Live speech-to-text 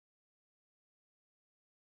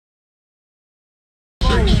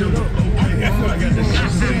And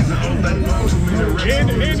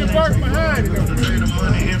the work behind it.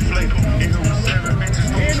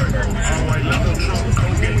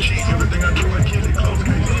 Everything I do, I kill it close.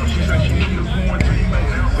 She said she needed a quarantine back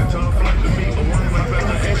now. And tough like the beat, but one way back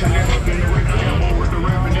to action. I'm with the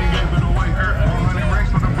rap and then gave it away. 100 racks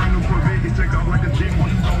for the brand new Corvette. They take off like a G when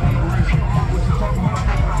you go on the race. What you talking about?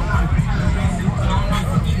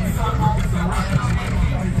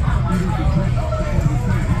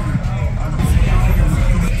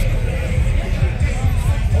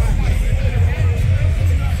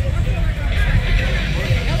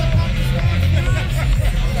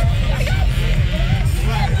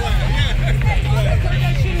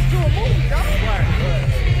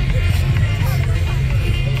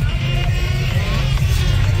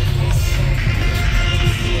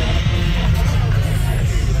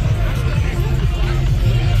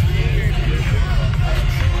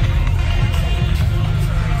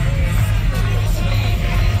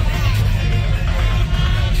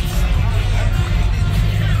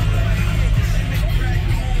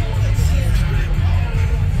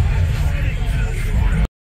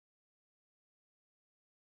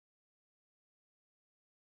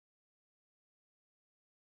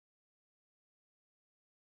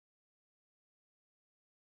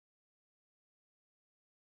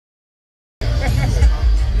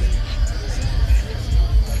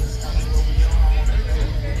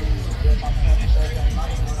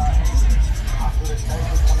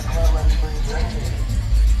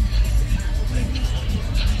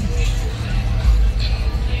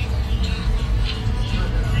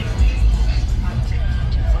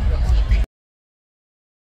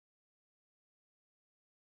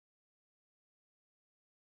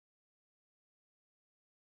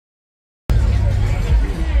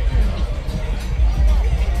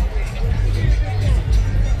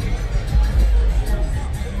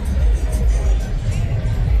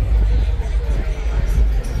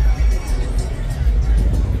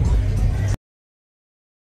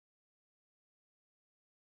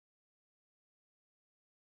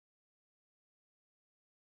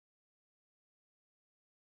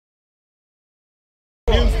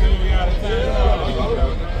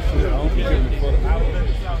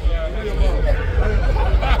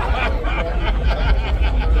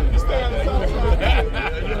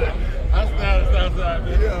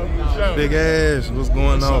 Big ass, what's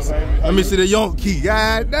going on? Let me see the yonk key.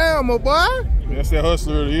 God damn, my boy. That's that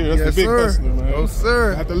hustler of the year. That's yes, the big sir. hustler, man. Oh,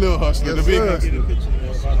 sir. Not the little hustler, yes, the big sir. hustler.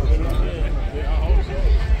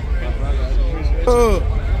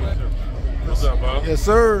 What's up, Bob? Yes,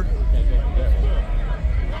 sir.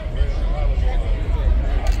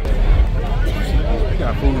 They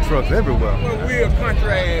got food trucks everywhere. What weird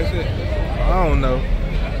country ass is? I don't know.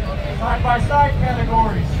 Side-by-side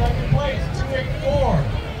categories, second place, 284.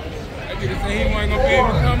 That nigga said he wasn't gonna be able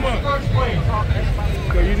to come up. First place.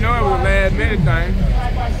 So you know it was last minute thing.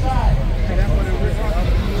 Side-by-side.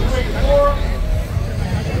 284,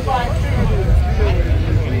 252.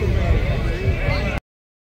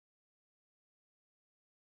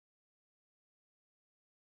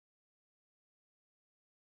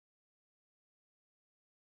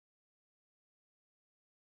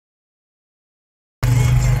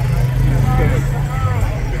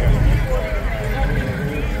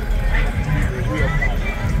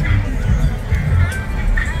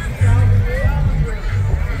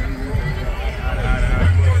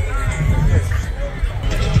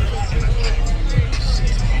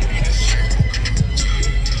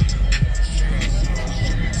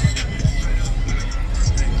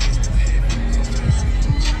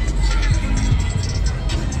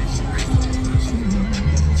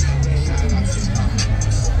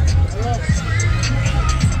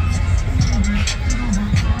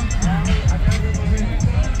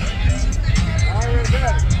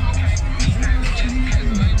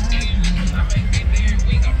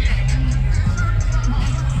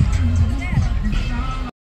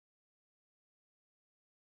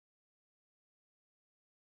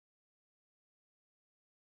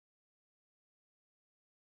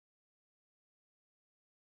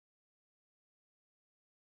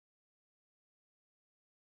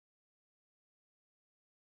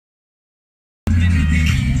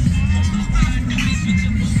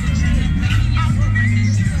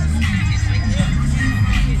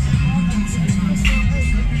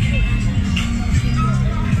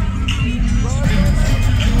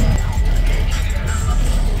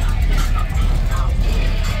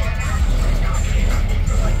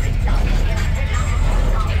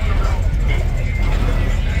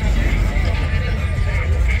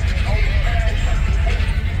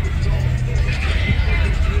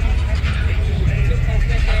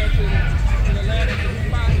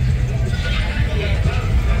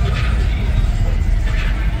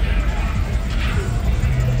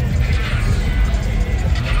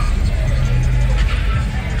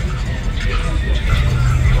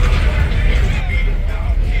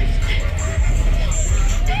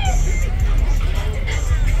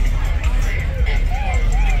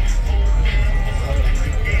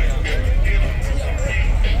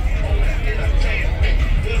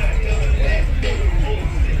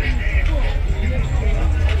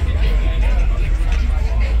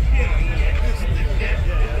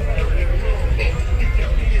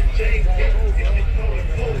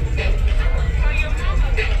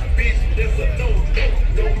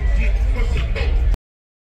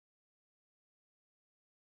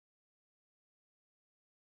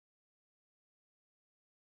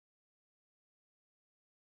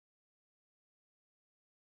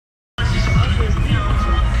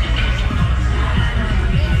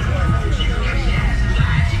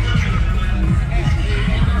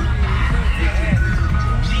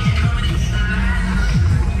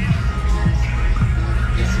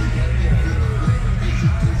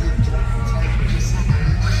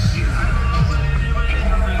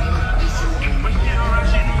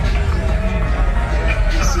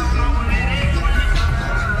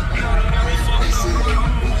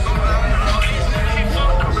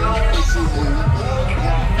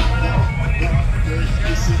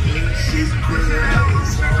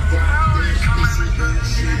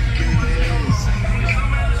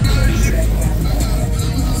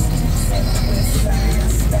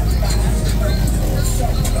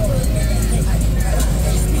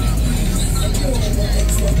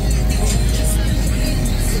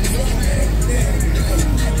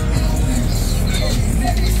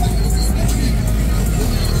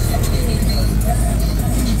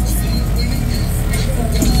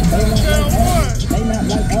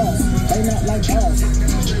 like us.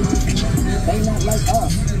 They not like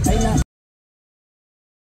us. They not.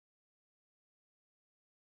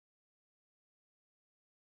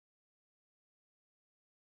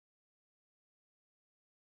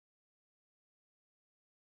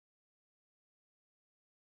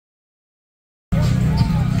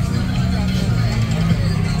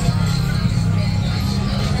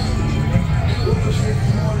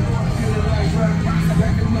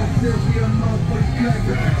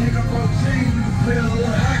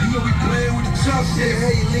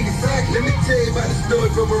 Let me tell you about the story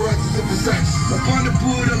from Marathas to Versace. Upon the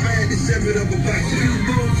pulled up, I had to sever it up a back. Two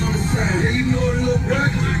bones on the side. Yeah, you know a little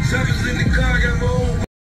rock. Choppers in the car, got my own.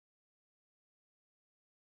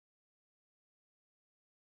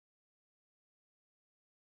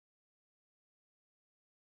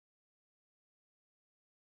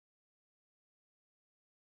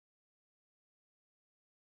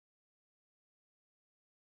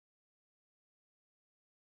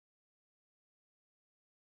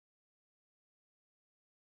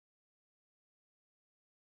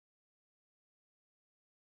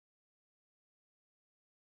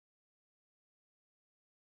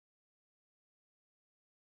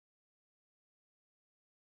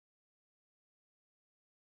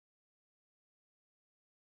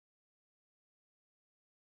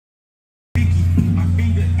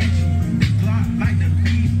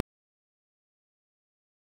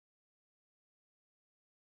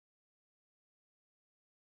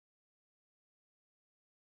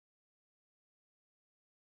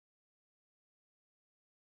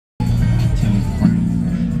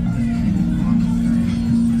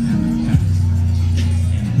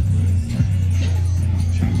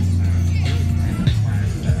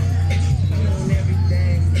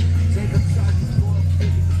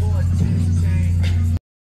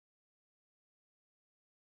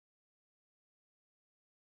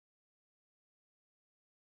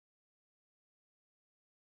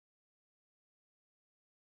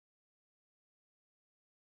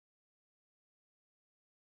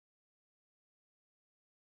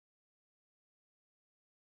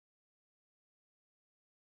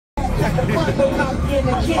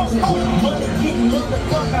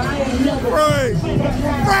 Frank!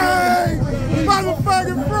 Frank!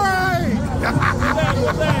 Motherfucking Frank!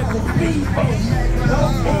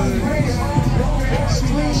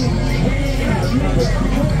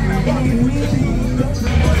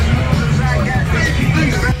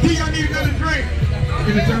 I need another drink.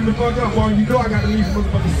 It's time to fuck up, boy. You know I got to leave some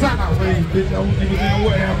motherfucking sideways, bitch. I don't give a damn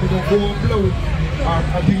what happened. They're gonna go and blow it. I'll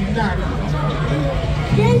tell you now.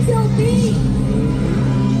 There's your beat.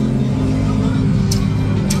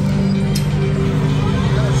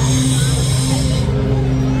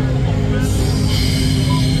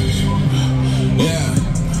 Yeah.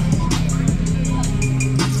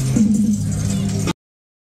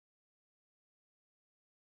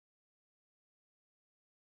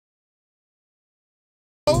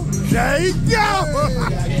 There you go!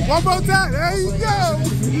 One more time, there you go!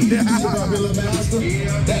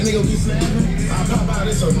 That nigga be snapping. I pop out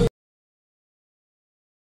this a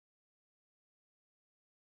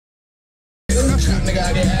nigga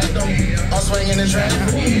out there act on. I'm swinging the track.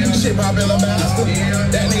 Shit pop in a bastard.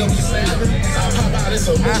 That nigga be snapping. I pop out this a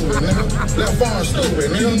move, nigga. Left farm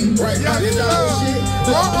stupid, nigga. Right pocket down shit.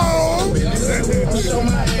 Uh-oh! I'll show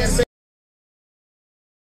my ass.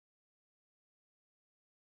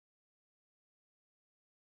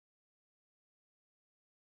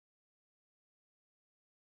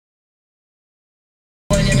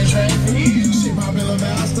 Shit pop in a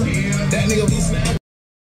bastard. That nigga be snapping.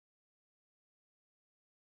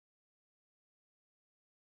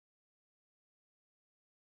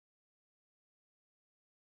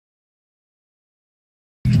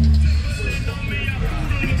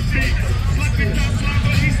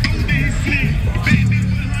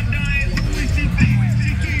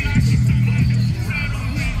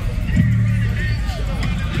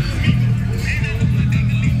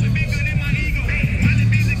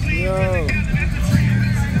 Yo.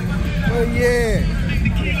 Oh yeah.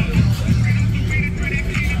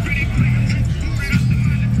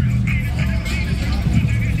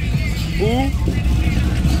 Who?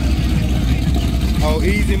 Oh,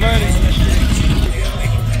 Easy Money.